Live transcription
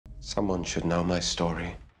Someone should know my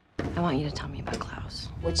story. I want you to tell me about Klaus.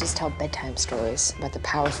 Witches tell bedtime stories about the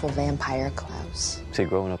powerful vampire Klaus. See,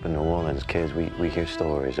 growing up in New Orleans, kids, we hear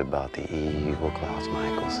stories about the evil Klaus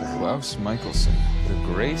Mikaelson. Klaus Mikaelson, the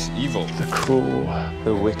great evil. The cruel,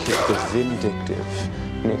 the wicked, the vindictive,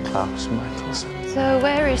 Klaus Mikaelson. So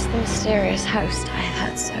where is the mysterious host I've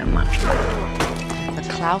heard so much about? The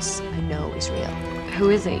Klaus I know is real.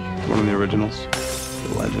 Who is he? One of the originals.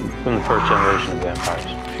 The legend. From the first generation of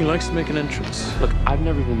vampires. He likes to make an entrance. Look, I've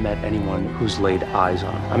never even met anyone who's laid eyes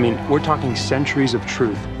on him. I mean, we're talking centuries of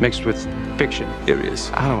truth mixed with fiction. Here he is.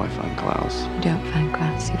 How do I find Klaus? You don't find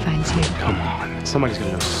Klaus, he finds you. Come on. Somebody's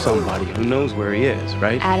gonna know somebody who knows where he is,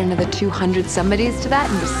 right? Add another 200 somebodies to that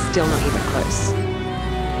and you're still not even close.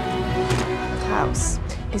 Klaus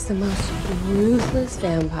is the most ruthless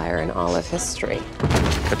vampire in all of history.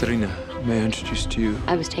 Katerina, may I introduce to you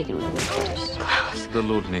I was taken with him first. Klaus, the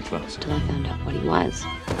Lord Niklaus. Till I found out what he was.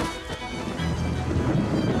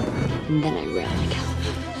 And then I really killed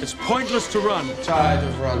him. It's pointless to run. Tired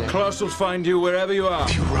of running. Klaus will find you wherever you are.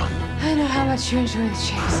 You run. I know how much you enjoy the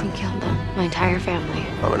chase and killed them. My entire family.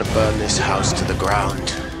 I'm gonna burn this house to the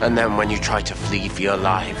ground. And then when you try to flee for your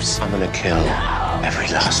lives, I'm gonna kill every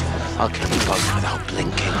last one. I'll kill you both without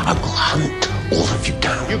blinking. I will hunt all of you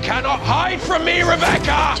down. You cannot hide from me,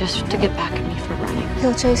 Rebecca! Just to get back at me for running.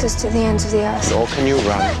 He'll chase us to the ends of the earth. Nor can you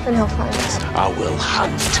run. And he'll find us. I will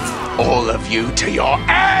hunt all of you to your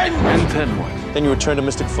end! And then what? Then you return to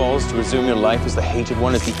Mystic Falls to resume your life as the hated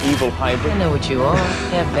one, as the evil hybrid? I know what you are.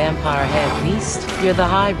 That vampire head beast. You're the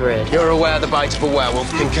hybrid. You're aware the bite of a werewolf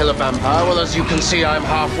can kill a vampire? Well, as you can see, I'm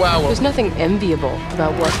half werewolf. There's nothing enviable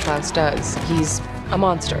about what Klaus does. He's a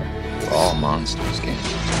monster. All monsters can.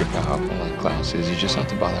 If you're powerful like Klaus is, you just have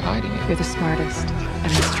to bother hiding it. You're the smartest,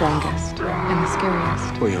 and the strongest, and the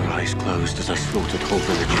scariest. Were your eyes closed as I slaughtered whole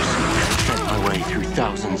villages, fed my way through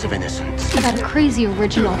thousands of innocents? That crazy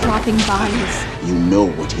original dropping vines. You know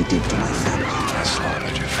what he did to my family. I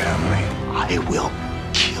slaughtered your family. I will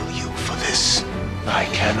kill you for this. I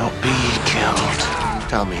cannot be killed.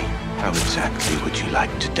 Tell me, how exactly would you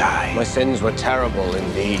like to die? My sins were terrible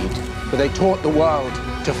indeed, but they taught the world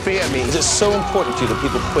to fear me. Is it so important to you that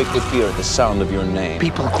people quake with fear at the sound of your name?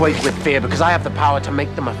 People quake with fear because I have the power to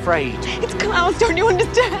make them afraid. It's Klaus, don't you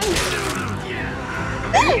understand?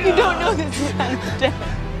 You don't know this man's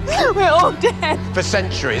dead. We're all dead. For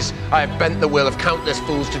centuries, I have bent the will of countless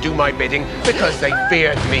fools to do my bidding because they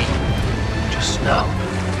feared me. Just know,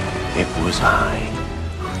 it was I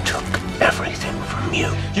who took everything from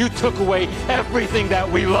you. You took away everything that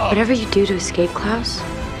we love. Whatever you do to escape Klaus,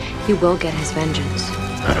 you will get his vengeance.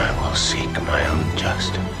 And I will seek my own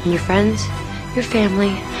justice. On your friends, your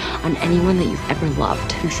family, on anyone that you've ever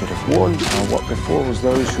loved. You should have warned how what befalls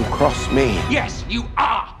those who cross me. Yes, you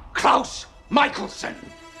are Klaus Mikaelson.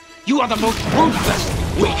 You are the most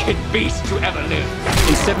ruthless, wicked beast to ever live.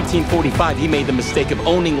 In 1745, he made the mistake of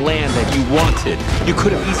owning land that you wanted. You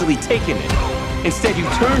could have easily taken it. Instead, you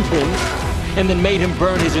turned him and then made him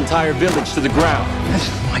burn his entire village to the ground. That's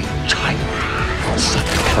my child.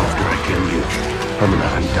 After I kill you, I'm gonna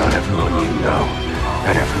hunt down everyone you know,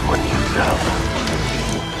 and everyone you love.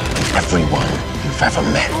 Everyone you've ever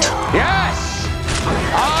met. Yes!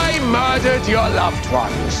 I murdered your loved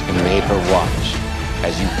ones and made her watch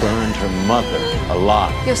as you burned her mother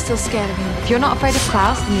alive. You're still scared of him. If you're not afraid of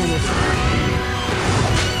Klaus, then you're listening.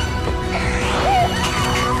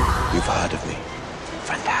 You've heard of me.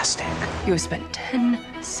 Fantastic. You have spent 10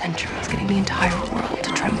 centuries getting the entire world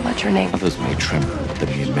to tremble at your name. Others may tremble at the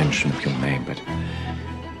mere mention of your name, but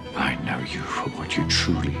I know you for what you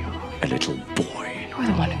truly are, a little boy. You're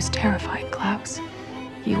the one who's terrified, Klaus.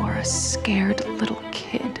 You are a scared little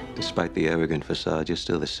kid. Despite the arrogant facade, you're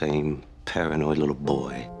still the same paranoid little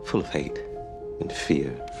boy, full of hate and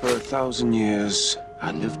fear. For 1,000 years,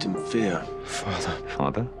 I lived in fear. Father.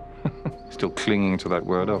 Father? Still clinging to that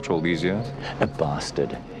word after all these years? A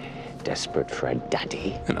bastard, desperate for a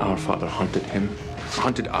daddy. And our father hunted him,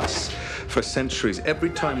 hunted us. For centuries,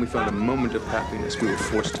 every time we found a moment of happiness, we were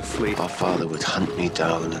forced to flee. Our father would hunt me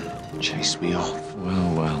down and chase me off.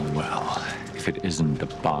 Well, well, well. If it isn't the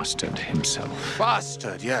bastard himself.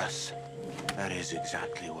 Bastard, yes. That is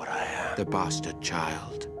exactly what I am. The bastard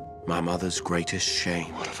child. My mother's greatest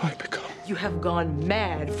shame. What have I become? You have gone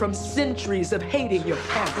mad from centuries of hating your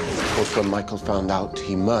parents. Of course, when Michael found out,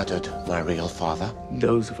 he murdered my real father.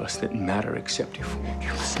 Those of us that matter accept you for.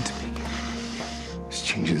 You listen to me. It's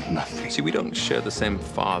changes nothing. See, we don't share the same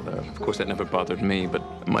father. Of course, that never bothered me, but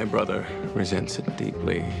my brother resents it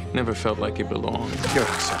deeply. Never felt like he belonged. Your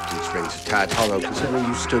acceptance rings a tad hollow, considering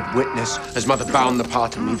you stood witness as mother bound the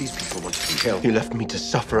part of me these people wanted to kill. You left me to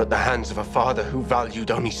suffer at the hands of a father who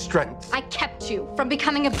valued only strength. I kept you from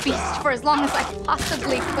becoming a beast for as long as I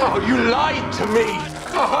possibly could. Oh, you lied to me!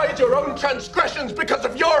 To hide your own transgressions because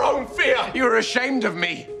of your own fear! You were ashamed of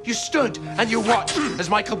me. You stood and you watched as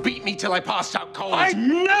Michael beat me till I passed out cold. I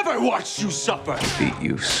never watched you suffer! Beat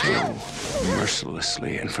you so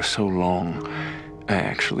mercilessly and for so long, I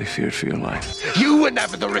actually feared for your life. You were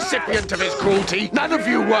never the recipient of his cruelty. None of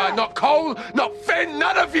you were. Not Cole, not Finn,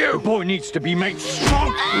 none of you! The boy needs to be made strong!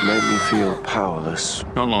 You made me feel powerless.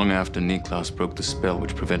 Not long after Klaus broke the spell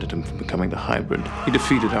which prevented him from becoming the hybrid, he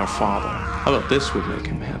defeated our father. I thought this would make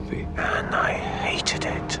him happy. And I hated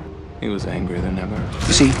it. He was angrier than ever.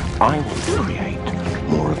 You see, I want to create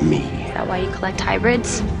more of me. Is that why you collect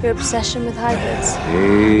hybrids? Your obsession with hybrids.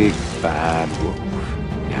 Big bad wolf.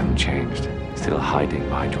 You haven't changed. Still hiding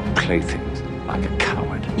behind your playthings like a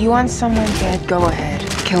coward. You want someone dead? Go ahead.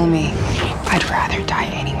 Kill me. I'd rather die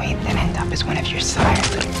anyway than end up as one of your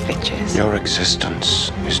sire's little bitches. Your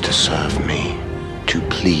existence is to serve me. To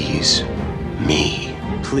please me.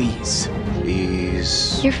 Please.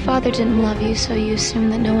 Please. Your father didn't love you, so you assume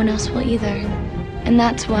that no one else will either. And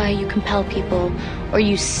that's why you compel people, or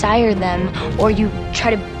you sire them, or you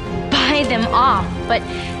try to buy them off. But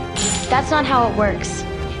that's not how it works.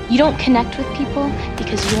 You don't connect with people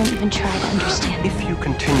because you don't even try to understand. If you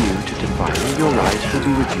continue to defy me, your lives will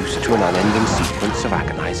be reduced to an unending sequence of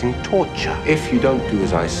agonizing torture. If you don't do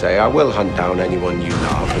as I say, I will hunt down anyone you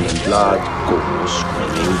love, and in blood, gore,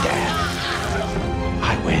 screaming death,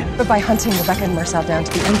 I win. But by hunting Rebecca and Marcel down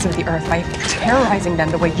to the ends of the earth, by terrorizing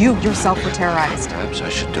them the way you yourself were terrorized. Perhaps I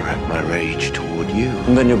should direct my rage toward you.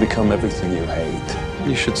 And then you'll become everything you hate.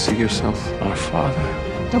 You should see yourself our father.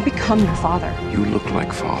 Don't become your father. You look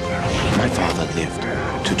like father. My father lived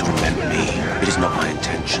to torment me. It is not my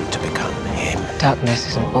intention to become him. Darkness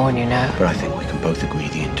isn't born, you know. But I think we can both agree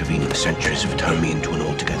the intervening centuries have turned me into an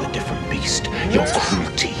altogether different beast. Your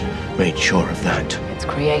cruelty made sure of that. It's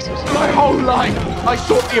created. My whole life, I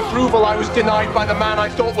sought the approval I was denied by the man I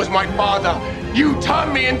thought was my father. You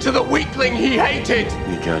turned me into the weakling he hated.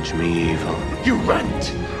 You judge me evil. You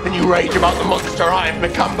rant and you rage about the monster I have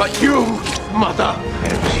become, but you, mother,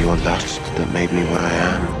 it was your lust that made me what I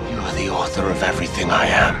am. You are the author of everything I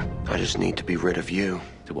am. I just need to be rid of you.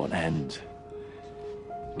 To what end,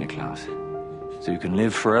 Klaus? So you can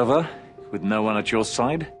live forever with no one at your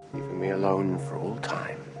side? Leaving me alone for all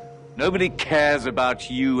time. Nobody cares about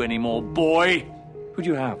you anymore, boy. Who do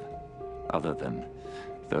you have, other than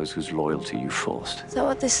those whose loyalty you forced? Is that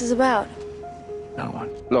what this is about? No one.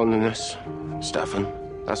 Loneliness, Stefan.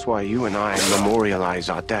 That's why you and I memorialize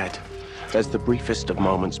our dead. There's the briefest of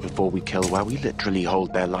moments before we kill where we literally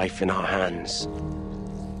hold their life in our hands.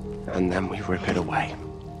 And then we rip it away.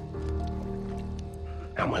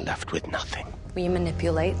 And we're left with nothing. We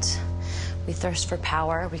manipulate. We thirst for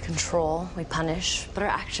power. We control. We punish. But our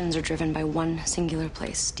actions are driven by one singular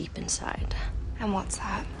place deep inside. And what's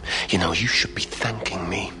that? You know, you should be thanking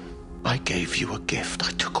me. I gave you a gift.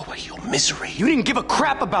 I took away your misery. You didn't give a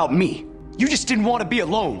crap about me. You just didn't want to be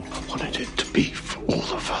alone. I wanted it to be for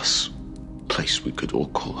all of us. A place we could all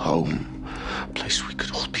call home. A place we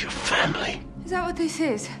could all be a family. Is that what this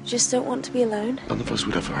is? Just don't want to be alone? None of us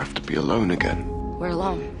would ever have to be alone again. We're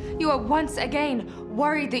alone. You are once again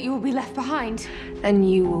worried that you will be left behind. Then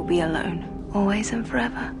you will be alone, always and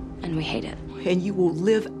forever. And we hate it. And you will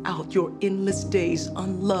live out your endless days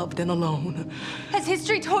unloved and alone. Has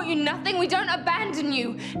history taught you nothing? We don't abandon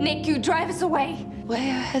you. Nick, you drive us away. Where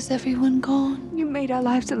has everyone gone? You made our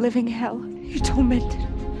lives a living hell. You tormented.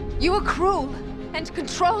 You were cruel and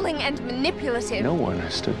controlling and manipulative. No one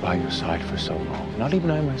has stood by your side for so long. Not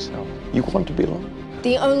even I myself. You want to be alone?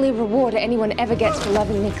 The only reward anyone ever gets for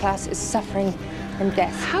loving Klaus is suffering and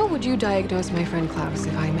death. How would you diagnose my friend Klaus,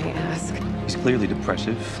 if I may ask? He's clearly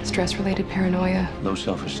depressive. Stress-related paranoia, Low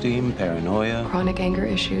self-esteem, paranoia, chronic anger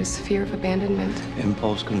issues, fear of abandonment.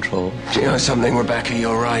 impulse control. Do you know something, Rebecca?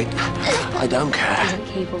 You're right. I don't care. Isn't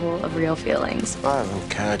capable of real feelings. I haven't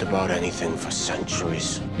cared about anything for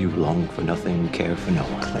centuries. You long for nothing, care for no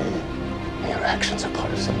one. Claire, Your actions are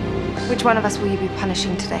part of some rules. Which one of us will you be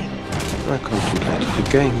punishing today? I contemplated the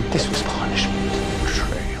game. This was punishment.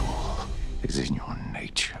 Betrayal is in your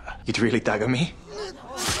nature. You'd really dagger me?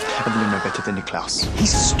 And you know better than Klaus. He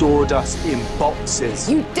stored us in boxes.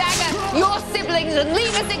 You dagger your siblings and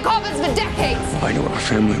leave us in coffins for decades! Why do our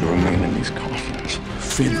family remain in these coffins?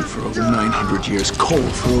 thin for over 900 years,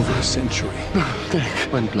 cold for over a century.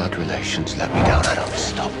 When blood relations let me down, I don't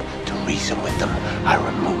stop to reason with them. I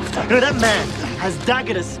remove them. You know, that man has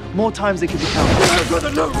daggered us more times than can be counted.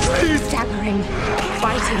 Brother, no, please! Staggering,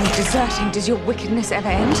 fighting, deserting. Does your wickedness ever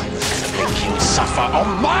end? Make you suffer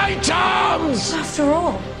on my terms! After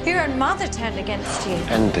all, your own mother turned against you.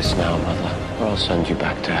 End this now, Mother, or I'll send you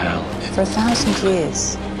back to hell. For 1,000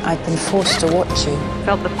 years, I've been forced to watch you.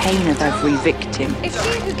 Felt the pain of every victim. If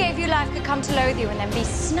she who gave you life could come to loathe you and then be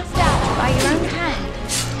snuffed out by your own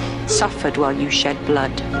hand. Suffered while you shed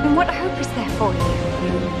blood. Then what hope is there for you?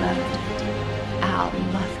 You murdered our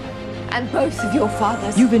mother. And both of your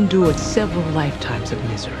fathers. You've endured several lifetimes of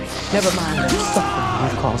misery. Never mind the suffering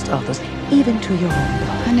you've caused others, even to your own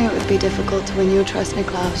blood. I knew it would be difficult to win your trust,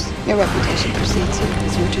 Klaus. Your reputation precedes you.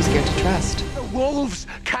 Because you're too scared to trust. The wolves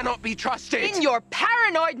cannot be trusted. In your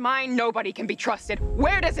paranoid mind, nobody can be trusted.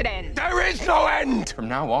 Where does it end? There is no end! From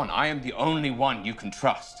now on, I am the only one you can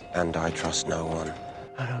trust. And I trust no one.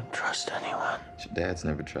 I don't trust anyone. Your dad's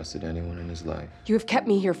never trusted anyone in his life. You have kept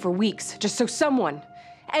me here for weeks, just so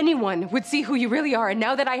anyone would see who you really are. And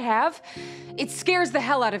now that I have, it scares the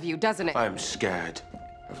hell out of you, doesn't it? I'm scared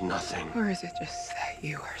of nothing. Or is it just that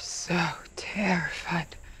you are so terrified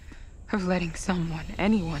of letting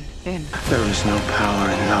anyone in? There is no power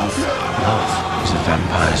in love. Love is a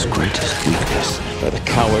vampire's greatest weakness. By the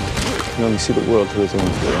coward, you only see the world through his own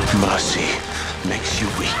view. Mercy makes you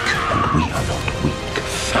weak, and we are not weak.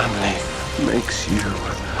 Family makes you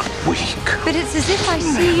weak. But it's as if I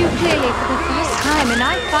see you clearly for the first time, and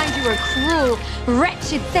I find you a cruel,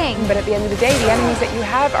 wretched thing. But at the end of the day, the enemies that you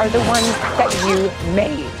have are the ones that you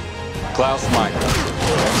made. Klaus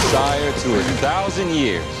Mikaelson, sire to 1,000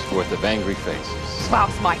 years worth of angry faces.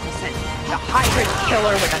 Klaus Mikaelson, the hybrid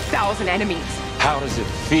killer with 1,000 enemies. How does it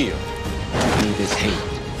feel to be this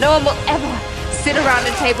hate? No one will ever sit around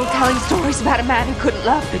a table telling stories about a man who couldn't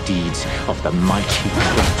love. The deeds of the mighty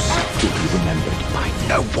Klaus will be remembered by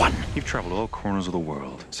no one. You've traveled all corners of the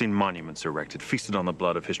world, seen monuments erected, feasted on the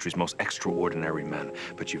blood of history's most extraordinary men,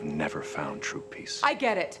 but you've never found true peace. I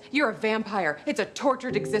get it. You're a vampire. It's a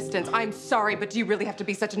tortured existence. I'm sorry, but do you really have to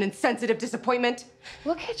be such an insensitive disappointment?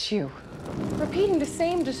 Look at you, repeating the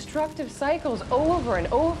same destructive cycles over and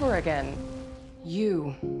over again.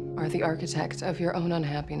 You are the architect of your own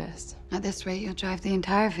unhappiness. At this rate, you'll drive the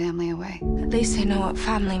entire family away. At least I know what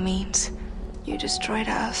family means. You destroyed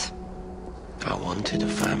us. I wanted a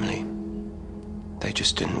family. They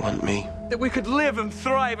just didn't want me. That we could live and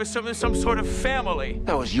thrive as some sort of family.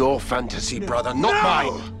 That was your fantasy, brother, not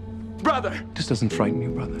mine. Brother! This doesn't frighten you,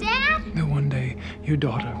 brother. Dad? That one day, your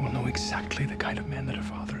daughter will know exactly the kind of man that her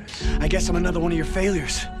father is. I guess I'm another one of your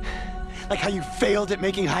failures. Like how you failed at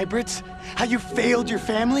making hybrids? How you failed your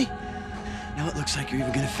family? Now it looks like you're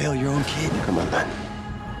even gonna fail your own kid. Come on, then.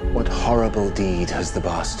 What horrible deed has the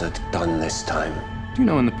bastard done this time? Do you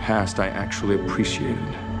know in the past I actually appreciated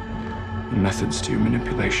the methods to your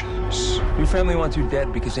manipulations? Your family wants you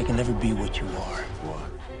dead because they can never be what you are.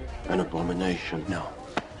 What? An abomination? No.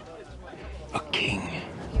 A king.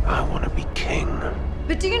 I want to be king.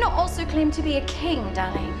 But do you not also claim to be a king,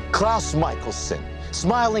 darling? Klaus Mikaelson,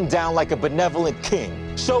 smiling down like a benevolent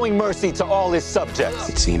king, showing mercy to all his subjects.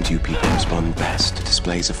 It seems you people respond best to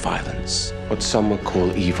displays of violence. What some would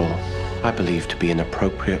call evil, I believe to be an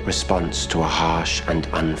appropriate response to a harsh and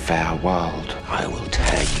unfair world. I will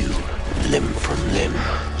tear you limb from limb.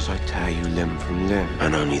 As I tear you limb from limb.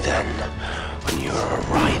 And only then, when you're a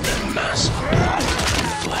writhing mass of blood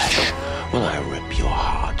and flesh, will I rip your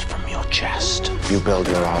heart from your chest. You build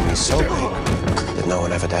your army so big that no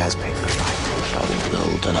one ever dares pick a fight. I will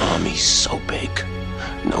build an army so big,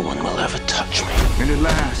 no one will ever touch me. And at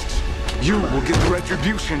last, you will get the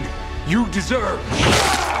retribution you deserve.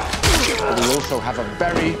 We also have a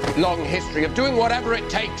very long history of doing whatever it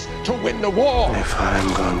takes to win the war. If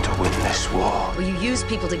I'm going to win this war... Well, you use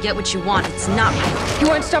people to get what you want. It's not right. You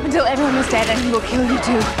won't stop until everyone is dead, and he will kill you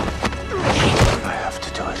too. I have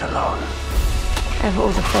to do it alone. I have all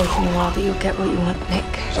the faith in the world that you'll get what you want, Nick.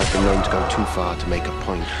 I've been known to go too far to make a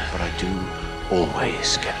point, but I do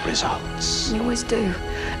always get results. You always do,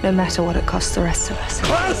 no matter what it costs the rest of us.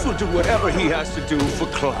 Klaus will do whatever he has to do for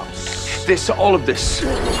Klaus. All of this.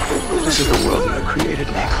 This is the world that I created,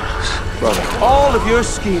 Klaus. Brother. All of your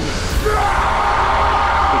scheming. The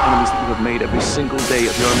enemies that you have made every single day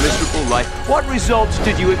of your miserable life. What results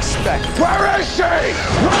did you expect? Where is she?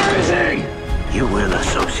 Where is he? You will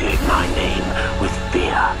associate my name with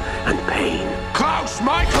fear and pain. Klaus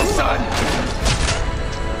Mikaelson!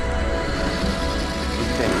 You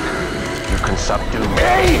think you can subdue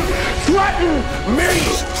me! Threaten me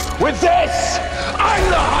with this! I'm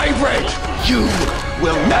the hybrid! You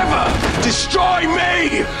will never destroy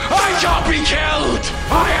me! I can't be killed!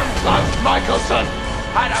 I am Klaus Mikaelson!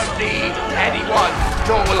 I don't need anyone,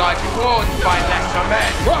 nor will I be warned by lesser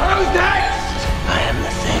men. Well, who's next? I am the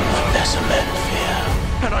thing that lesser men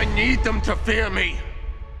fear. And I need them to fear me.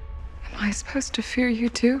 Am I supposed to fear you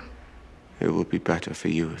too? It would be better for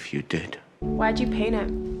you if you did. Why'd you paint it?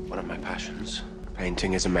 One of my passions.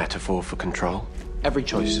 Painting is a metaphor for control. Every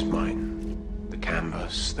choice is mine. The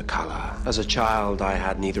canvas, the color. As a child, I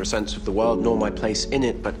had neither a sense of the world nor my place in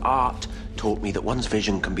it, but art taught me that one's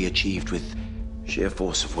vision can be achieved with sheer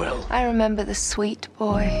force of will. I remember the sweet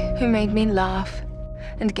boy who made me laugh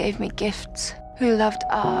and gave me gifts, who loved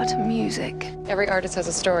art and music. Every artist has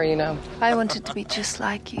a story, you know. I wanted to be just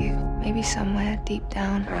like you, maybe somewhere deep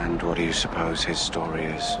down. And what do you suppose his story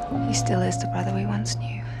is? He still is the brother we once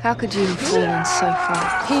knew. How could you have fallen so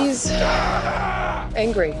far? He's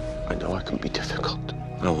angry. I know I can be difficult.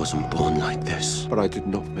 I wasn't born like this, but I did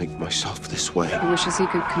not make myself this way. He wishes he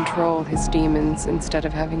could control his demons instead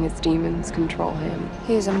of having his demons control him.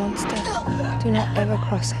 He is a monster. Do not ever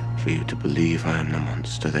cross him. For you to believe I am the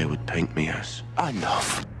monster they would paint me as.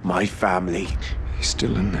 Enough. My family. He's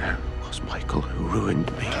still in there. It was Michael who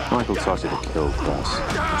ruined me. Michael started to kill Klaus,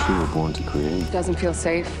 but you were born to create. Doesn't feel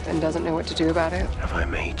safe and doesn't know what to do about it. Have I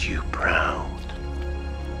made you proud,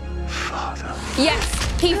 Father?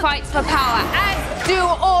 Yes, he fights for power, as do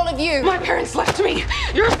all of you. My parents left me.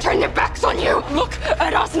 Yours turned their backs on you. Look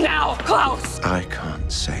at us now, Klaus. I can't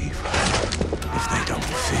save her if they don't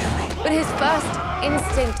fear me. But his first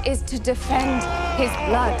instinct is to defend his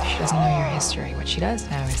blood. She doesn't know your history. What she does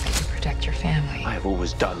know is that you protect your family. I have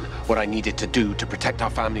always done what I needed to do to protect our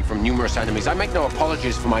family from numerous enemies. I make no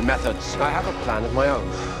apologies for my methods. I have a plan of my own.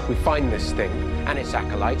 We find this thing and its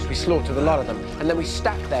acolytes, we slaughter the lot of them, and then we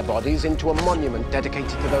stack their bodies into a monument dedicated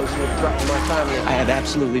to those who have threatened my family. I have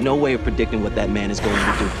absolutely no way of predicting what that man is going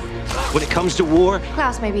to do. When it comes to war,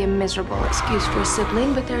 Klaus may be a miserable excuse for a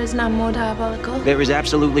sibling, but there is none more diabolical. there is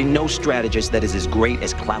absolutely no strategist that is as great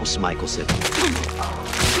as Klaus Mikaelson.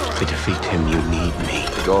 To defeat him, you need me.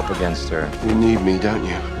 To go up against her, You need me, don't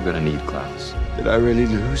you? you're gonna need Klaus. Did I really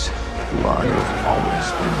lose? You are. You've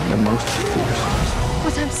always been the most fearsome.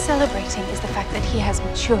 What I'm celebrating is the fact that he has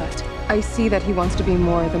matured. I see that he wants to be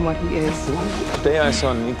more than what he is. Today I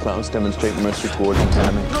saw Klaus demonstrate mercy towards his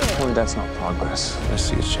enemy. Well, that's not progress. I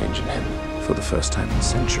see a change in him. For the first time in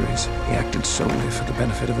centuries, he acted solely for the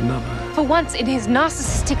benefit of another. For once in his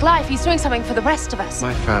narcissistic life, he's doing something for the rest of us.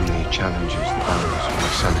 My family challenges the bounds of my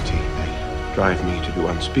sanity. They drive me to do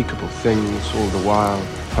unspeakable things, all the while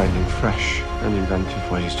finding fresh and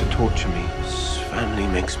inventive ways to torture me. This family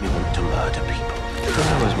makes me want to murder people. I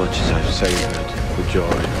don't know as much as I've savored the joy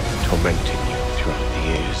of tormenting you throughout the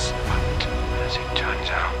years. But as it turns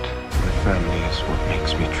out, my family is what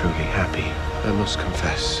makes me truly happy. I must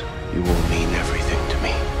confess, you all mean everything to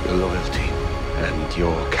me. Your loyalty and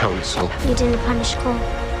your counsel. You didn't punish Cole.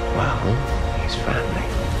 Well, he's family.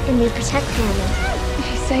 And you protect family.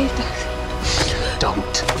 He saved us.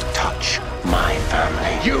 Don't touch my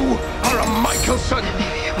family. You are a Mikaelson!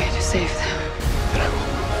 Maybe a way to save them. Then I will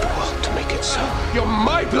move the world to make it so. You're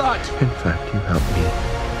my blood! In fact, you helped me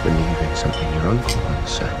believing something your uncle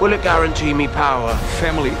once said. Will it guarantee me power?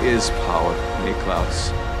 Family is power,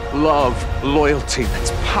 Klaus. Love, loyalty,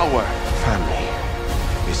 that's power.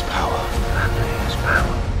 Family is power. Family is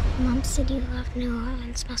power. Mom said you loved New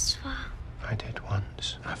Orleans most of all. I did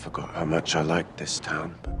once. I forgot how much I liked this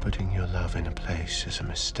town. But putting your love in a place is a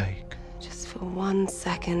mistake. Just for 1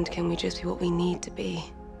 second, can we just be what we need to be?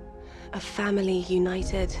 A family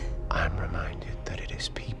united. I'm reminded that it is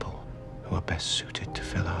people who are best suited to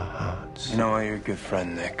fill our hearts. You know, you're a good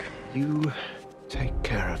friend, Nick. You take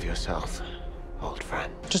care of yourself, old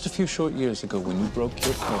friend. Just a few short years ago, when you broke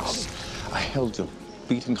your curse, I held your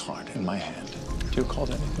beating heart in my hand. Do you recall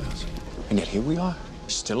that, Nicholas? And yet here we are,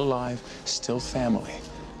 still alive, still family.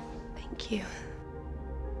 Thank you.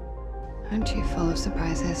 Aren't you full of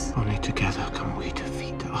surprises? Only together can we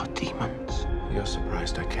defeat our demons. You're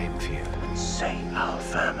surprised I came for you. Say our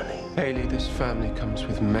family. Haley, this family comes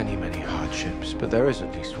with many, many hardships, but there is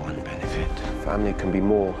at least one benefit. Family can be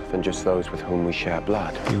more than just those with whom we share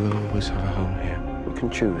blood. You will always have a home here. We can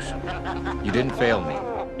choose. You didn't fail me.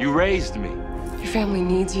 You raised me. Your family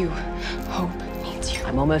needs you. Hope needs you.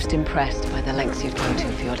 I'm almost impressed by the lengths you'd go to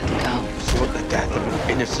for your little girl. Sought the death of an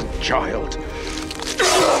innocent child.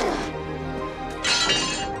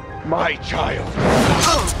 My child.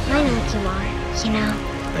 I know what you are, you know.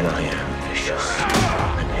 And I am vicious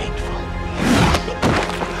and hateful.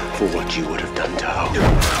 For what you would have done to Hope,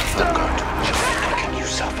 I'm going to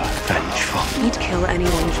kill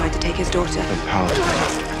anyone who tried to take his daughter. Empowered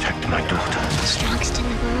enough to protect my daughter. The strongest in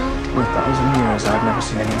the world. For 1,000 years, I've never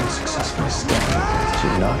seen anyone successfully stand against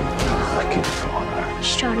you, not a wicked father.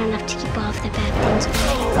 Strong enough to keep all of the bad ones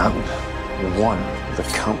away. Not one of the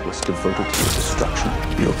countless devoted to your destruction.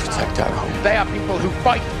 You'll protect our home. They are people who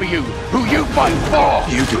fight for you, who you fight for!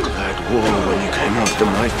 You declared war when you came after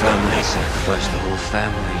my family. Sacrificed the whole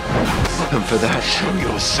family. And for that, show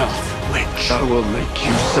yourself, witch. I will make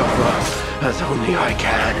you suffer as only I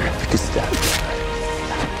can. Because that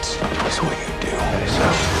is what you do. It's how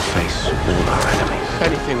we face all our enemies.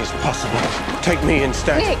 Anything is possible. Take me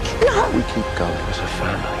instead. Nick, no! We keep going as a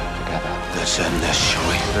family together. Let's end this, shall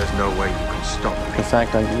we? There's no way you can stop me. In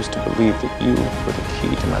fact, I used to believe that you were the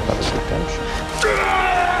key to my brother's redemption.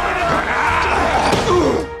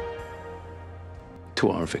 To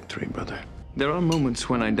our victory, brother. There are moments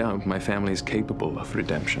when I doubt my family is capable of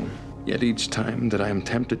redemption. Yet each time that I am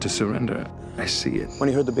tempted to surrender, I see it. When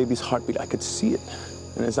he heard the baby's heartbeat, I could see it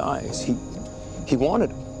in his eyes. He wanted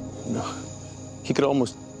it. You know, he could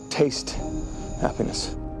almost taste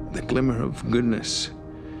happiness. The glimmer of goodness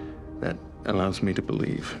that allows me to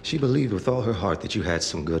believe. She believed with all her heart that you had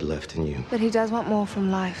some good left in you. But he does want more from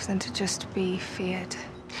life than to just be feared.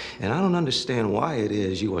 And I don't understand why it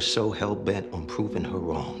is you are so hell-bent on proving her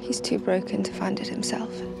wrong. He's too broken to find it himself.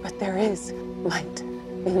 But there is light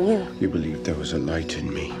in you. You believed there was a light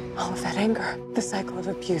in me. All of that anger, the cycle of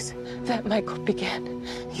abuse that Michael began,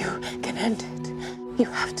 you can end it. You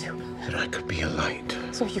have to. That I could be a light.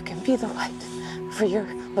 So you can be the light for your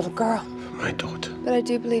little girl. For my daughter. But I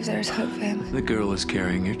do believe there is hope for him. The girl is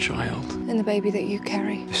carrying your child. And the baby that you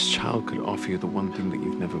carry. This child could offer you the one thing that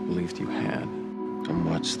you've never believed you had. And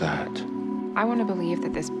what's that? I want to believe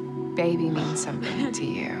that this baby means something to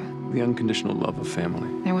you. The unconditional love of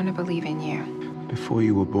family. I want to believe in you. Before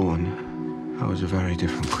you were born, I was a very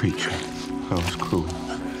different creature. I was cruel.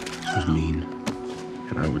 I was mean.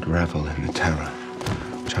 And I would revel in the terror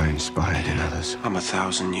which I inspired in others. I'm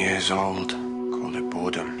 1,000 years old. Call it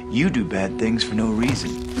boredom. You do bad things for no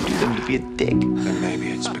reason. You do them to be a dick. And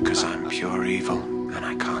maybe it's because I'm pure evil and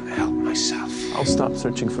I can't help myself. I'll stop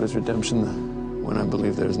searching for his redemption when I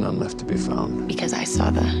believe there's none left to be found. Because I saw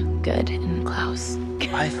the good in Klaus.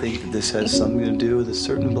 I think that this has something to do with a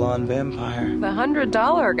certain blonde vampire. The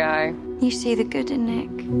 $100 guy. You see the good in Nick.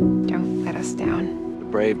 Don't let us down. The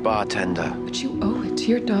brave bartender. But you owe it to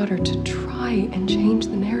your daughter to try and change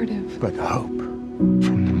the narrative. But hope.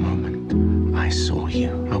 From the moment I saw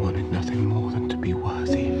you, I wanted nothing more than to be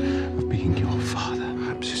worthy of being your father.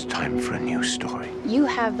 Perhaps it's time for a new story. You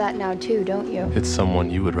have that now too, don't you? It's someone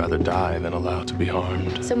you would rather die than allow to be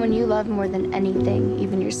harmed. Someone you love more than anything,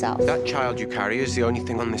 even yourself. That child you carry is the only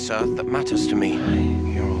thing on this earth that matters to me.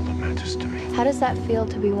 You're all that matters to me. How does that feel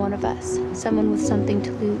to be one of us? Someone with something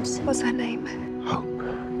to lose? What's her name? Hope.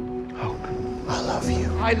 Hope. I love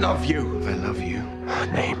you. I love you. I love you. Her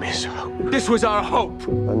name is Hope. This was our hope.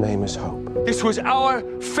 Her name is Hope. This was our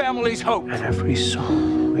family's hope. And every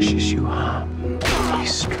soul wishes you harm. Be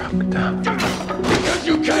struck down. Because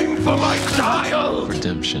you came for my child!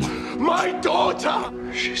 Redemption. My daughter!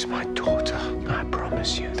 She's my daughter. I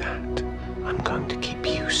promise you that. I'm going to keep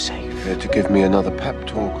you safe. Here to give me another pep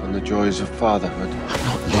talk on the joys of fatherhood. I've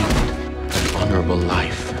not lived an honorable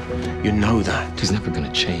life. You know that. He's never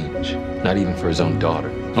gonna change. Not even for his own daughter.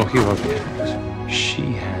 Oh, he already has. She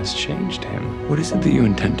has changed him. What is it that you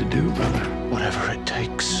intend to do, brother? Whatever it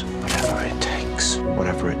takes. Whatever it takes.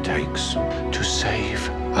 Whatever it takes to save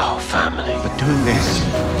our family. But doing this,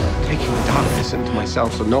 taking the darkness into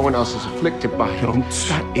myself so no one else is afflicted by it,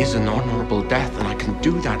 that is an honorable death, and I can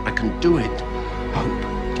do that. I can do it.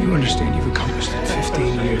 Hope. Do you understand you've accomplished in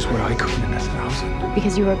 15 years what I couldn't in 1,000?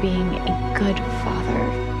 Because you are being a good father,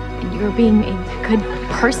 and you are being a good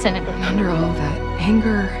person. And under all that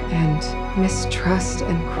anger and mistrust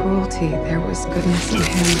and cruelty, there was goodness in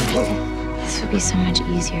him. This would be so much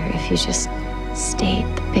easier if you just stayed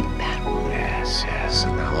the big bad wolf. Yes, yes,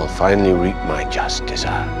 and I will finally reap my just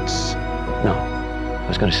deserts. No. I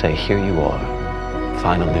was going to say, here you are,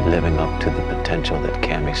 finally living up to the potential that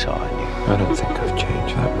Cammy saw in you. I don't think I've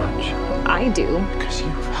changed that much. I do. Because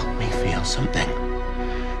you've helped me feel something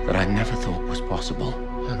that I never thought was possible.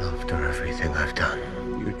 And after everything I've done,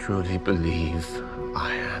 you truly believe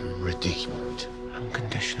I am redeemed.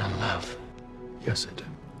 Unconditional love. Yes, I do.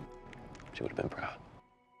 She would have been proud.